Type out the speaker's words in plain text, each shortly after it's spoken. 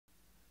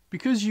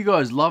Because you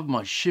guys love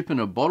my ship in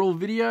a bottle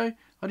video,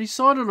 I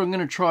decided I'm going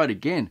to try it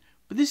again,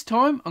 but this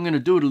time I'm going to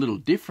do it a little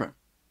different.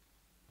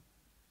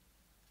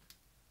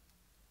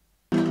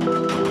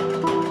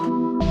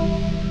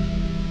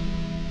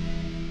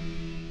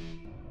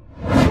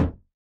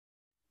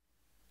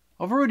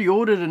 I've already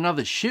ordered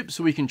another ship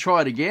so we can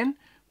try it again,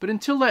 but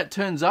until that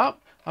turns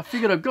up, I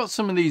figured I've got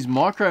some of these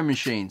micro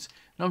machines,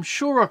 and I'm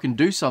sure I can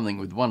do something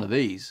with one of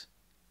these.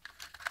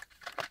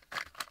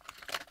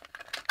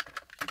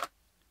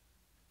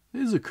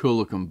 There's a cool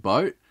looking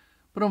boat,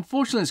 but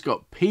unfortunately it's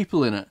got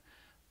people in it.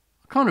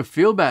 I kind of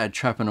feel bad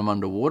trapping them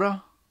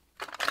underwater.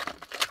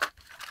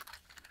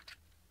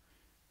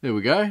 There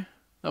we go,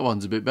 that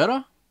one's a bit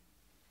better.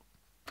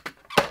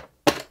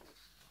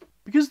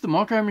 Because the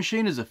micro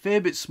machine is a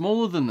fair bit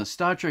smaller than the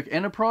Star Trek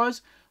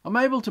Enterprise, I'm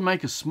able to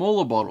make a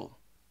smaller bottle.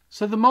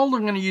 So the mould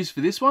I'm going to use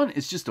for this one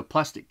is just a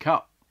plastic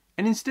cup.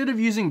 And instead of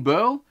using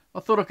burl, I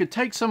thought I could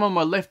take some of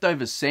my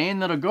leftover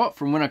sand that I got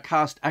from when I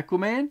cast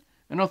Aquaman,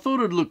 and I thought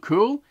it'd look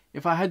cool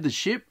if I had the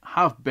ship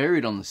half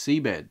buried on the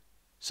seabed.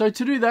 So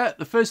to do that,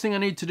 the first thing I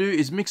need to do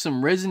is mix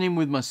some resin in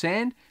with my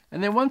sand,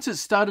 and then once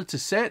it's started to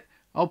set,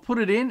 I'll put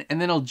it in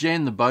and then I'll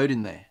jam the boat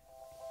in there.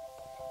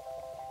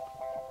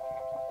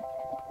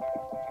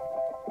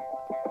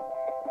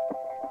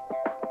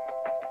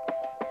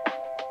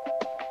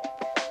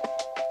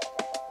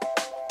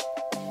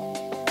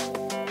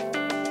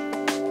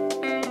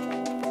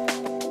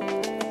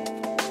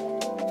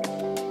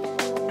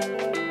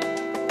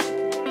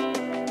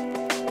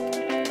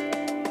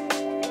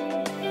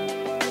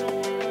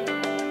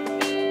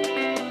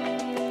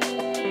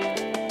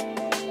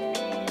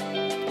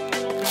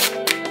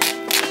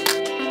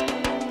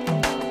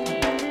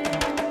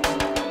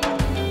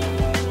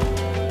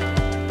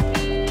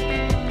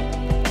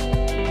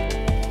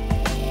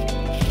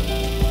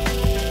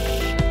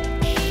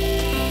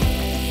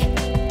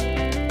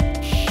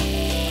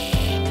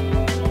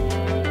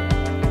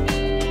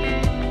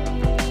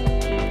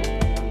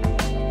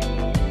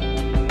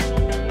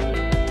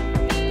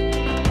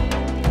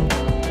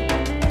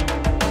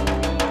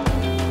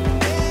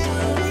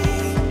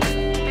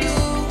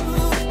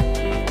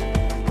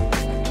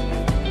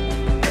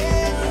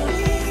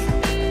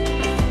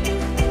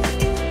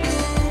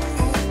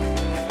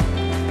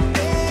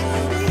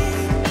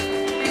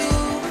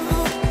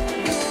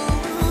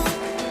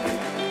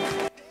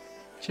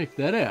 Check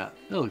that out,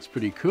 that looks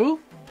pretty cool.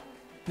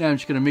 Now I'm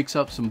just going to mix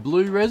up some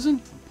blue resin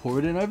and pour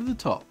it in over the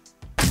top.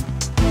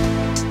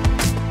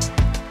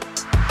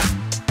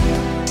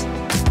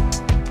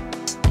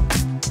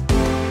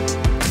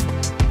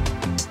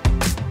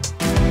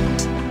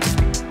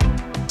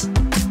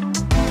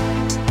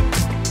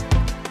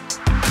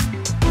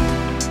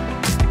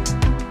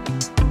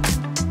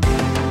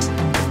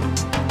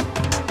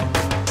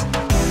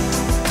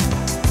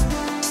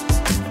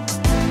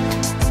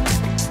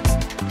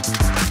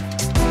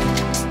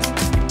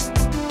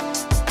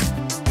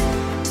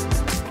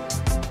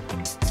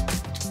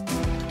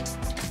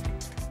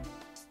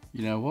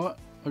 You know what?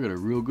 I got a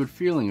real good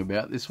feeling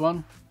about this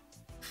one.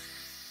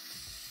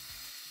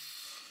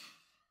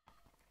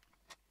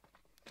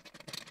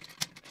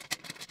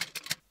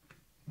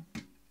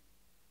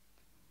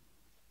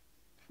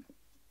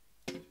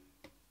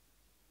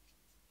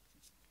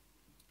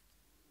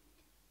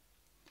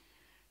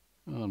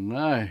 Oh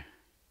no.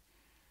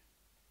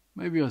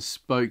 Maybe I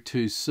spoke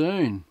too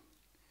soon.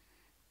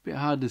 Bit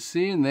hard to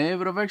see in there,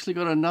 but I've actually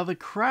got another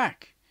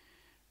crack.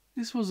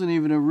 This wasn't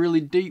even a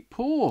really deep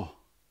pour.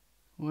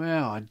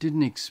 Wow, I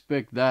didn't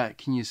expect that.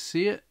 Can you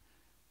see it?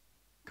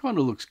 Kind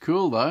of looks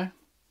cool though.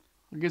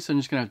 I guess I'm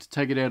just going to have to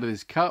take it out of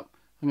this cup.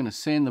 I'm going to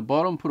sand the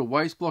bottom, put a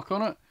waste block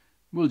on it.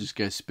 We'll just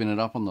go spin it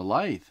up on the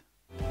lathe.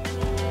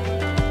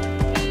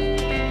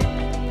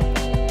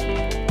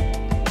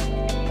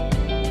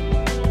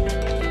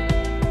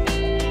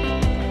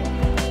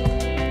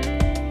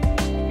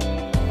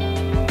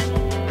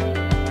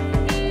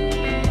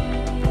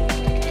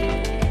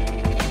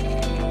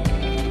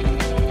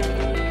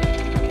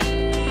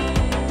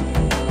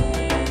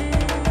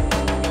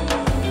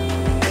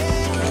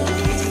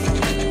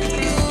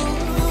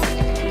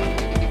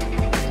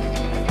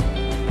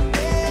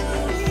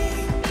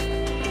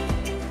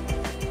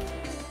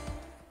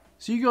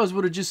 So you guys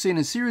would have just seen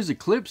a series of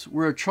clips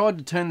where I tried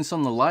to turn this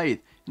on the lathe,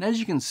 and as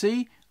you can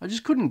see, I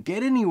just couldn't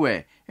get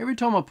anywhere. Every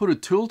time I put a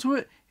tool to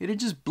it, it'd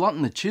just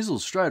blunt the chisel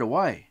straight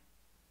away.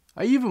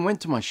 I even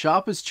went to my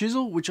sharpest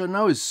chisel, which I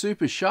know is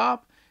super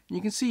sharp, and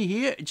you can see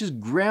here, it just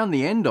ground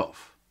the end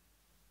off.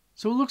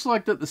 So it looks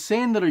like that the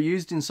sand that I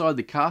used inside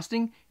the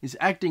casting is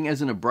acting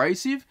as an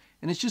abrasive,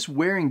 and it's just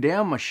wearing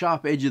down my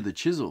sharp edge of the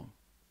chisel.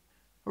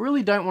 I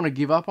really don't want to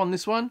give up on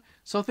this one,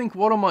 so I think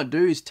what I might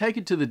do is take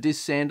it to the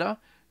disc sander,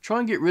 try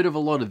and get rid of a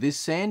lot of this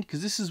sand,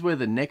 because this is where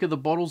the neck of the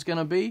bottle's going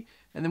to be,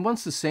 and then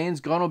once the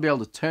sand's gone I'll be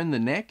able to turn the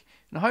neck,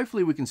 and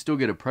hopefully we can still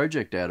get a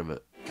project out of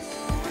it.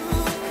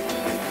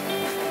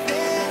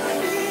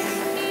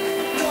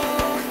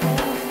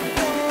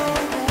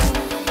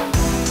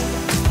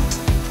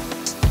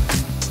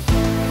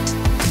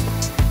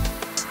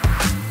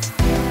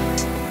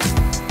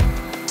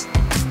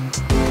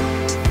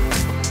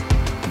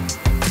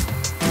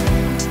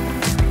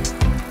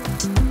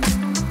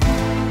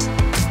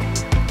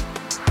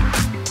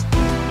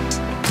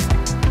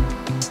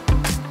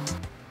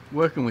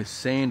 Working with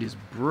sand is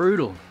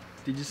brutal.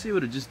 Did you see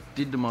what it just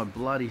did to my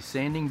bloody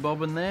sanding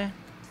bobbin there?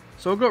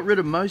 So I got rid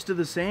of most of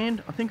the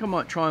sand. I think I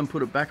might try and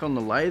put it back on the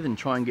lathe and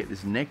try and get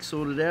this neck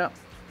sorted out.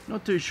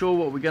 Not too sure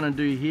what we're going to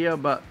do here,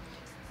 but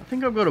I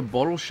think I've got a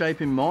bottle shape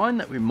in mind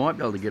that we might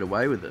be able to get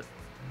away with it.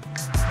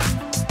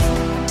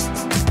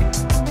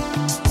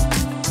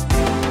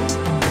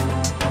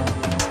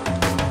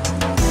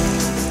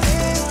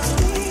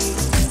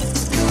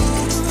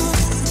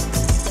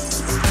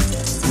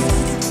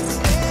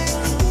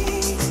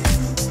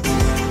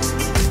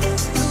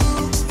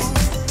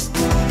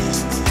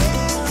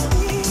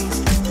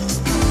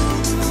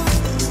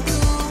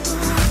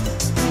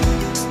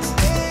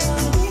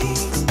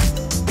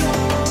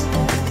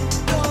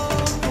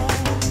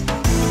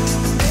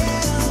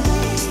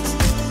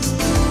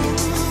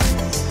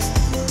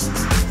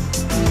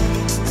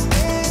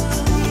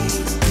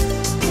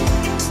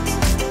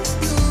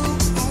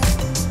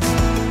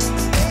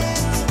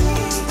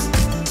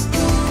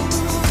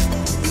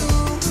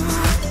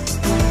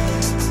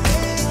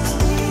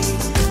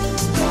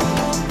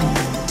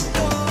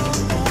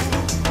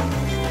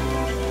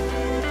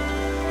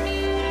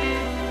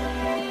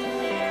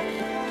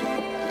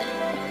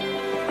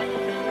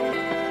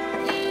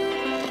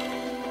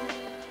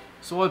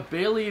 So I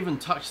barely even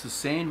touched the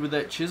sand with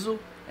that chisel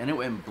and it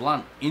went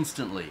blunt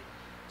instantly.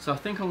 So I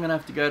think I'm going to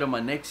have to go to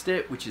my next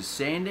step, which is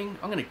sanding.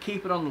 I'm going to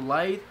keep it on the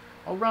lathe.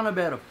 I'll run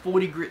about a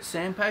 40 grit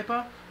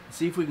sandpaper and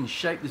see if we can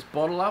shape this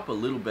bottle up a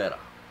little better.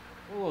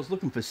 While I was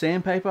looking for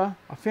sandpaper,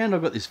 I found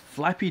I've got this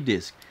flappy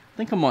disc. I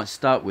think I might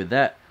start with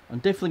that. I'm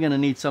definitely going to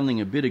need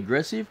something a bit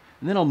aggressive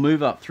and then I'll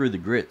move up through the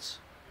grits.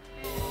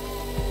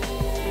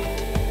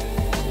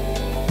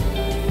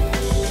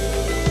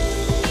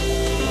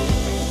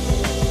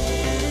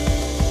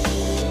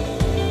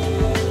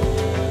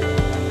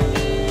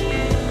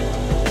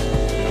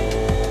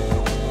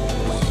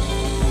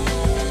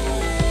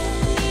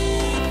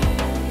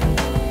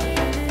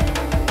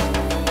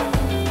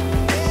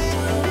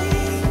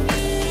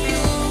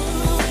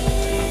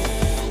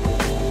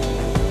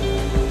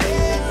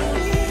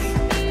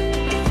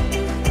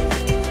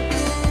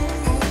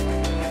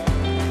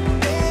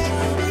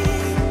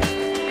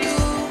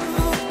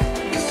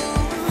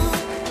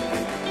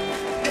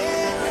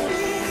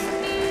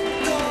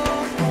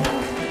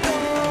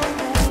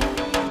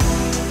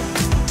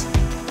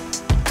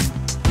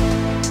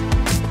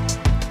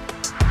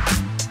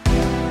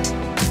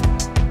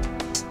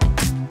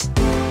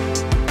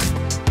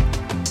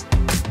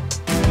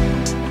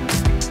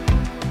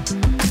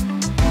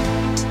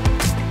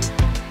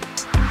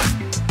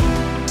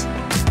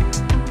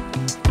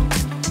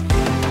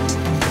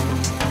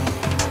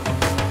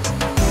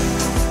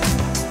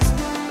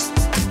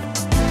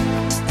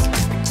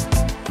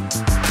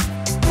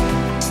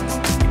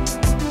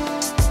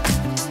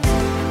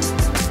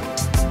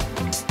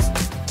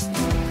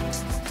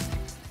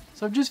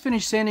 So I've just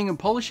finished sanding and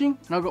polishing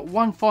and I've got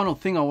one final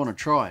thing I want to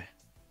try.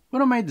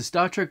 When I made the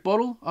Star Trek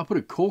bottle, I put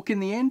a cork in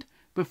the end,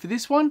 but for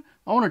this one,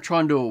 I want to try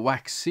and do a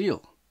wax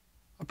seal.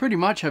 I pretty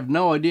much have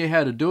no idea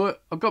how to do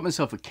it. I've got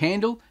myself a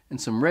candle and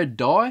some red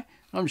dye, and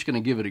I'm just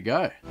going to give it a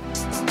go.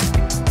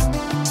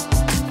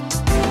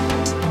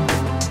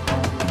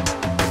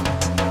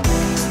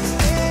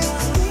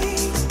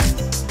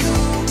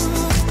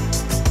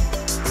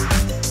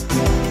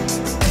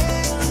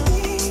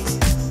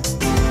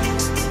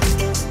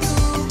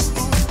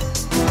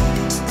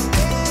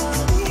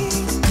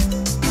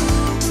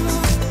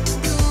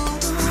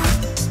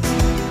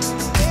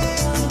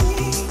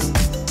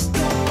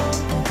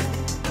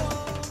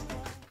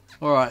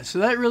 Alright, so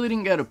that really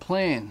didn't go to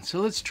plan, so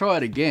let's try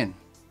it again.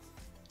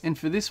 And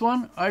for this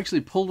one, I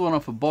actually pulled one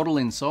off a bottle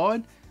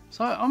inside,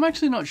 so I'm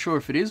actually not sure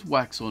if it is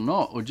wax or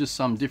not, or just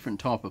some different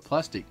type of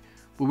plastic.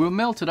 But we'll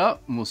melt it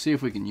up and we'll see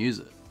if we can use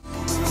it.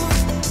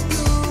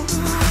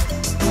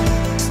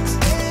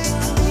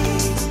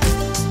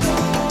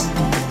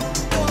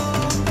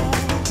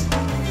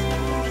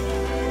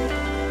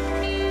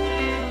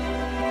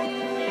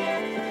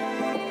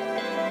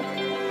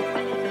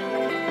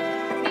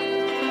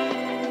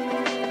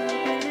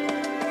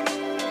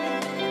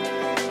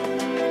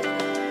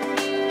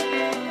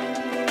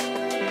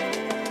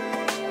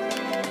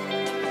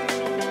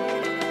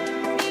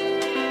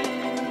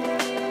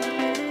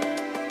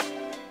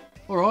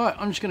 Alright,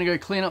 I'm just going to go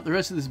clean up the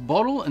rest of this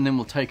bottle and then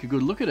we'll take a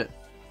good look at it.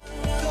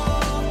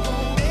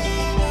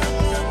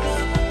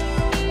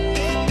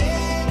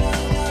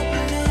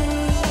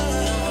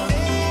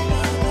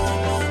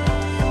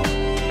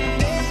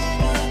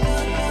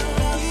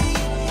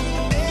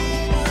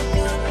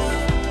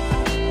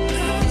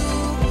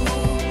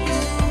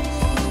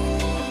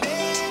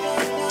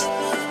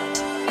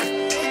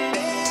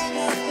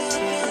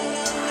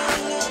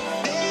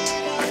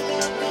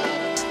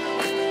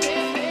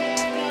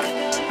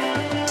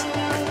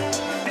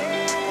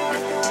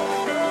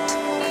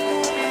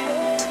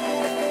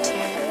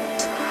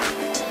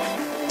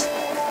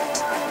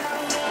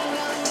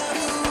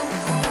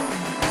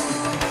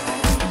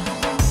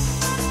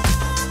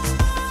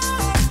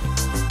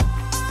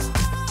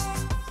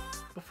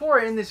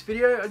 before I end this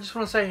video, I just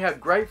want to say how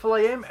grateful I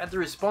am at the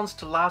response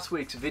to last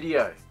week's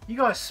video. You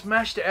guys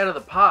smashed it out of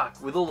the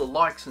park with all the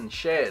likes and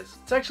shares.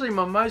 It's actually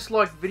my most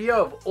liked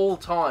video of all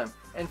time,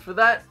 and for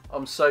that,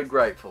 I'm so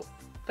grateful.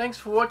 Thanks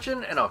for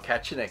watching, and I'll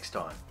catch you next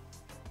time.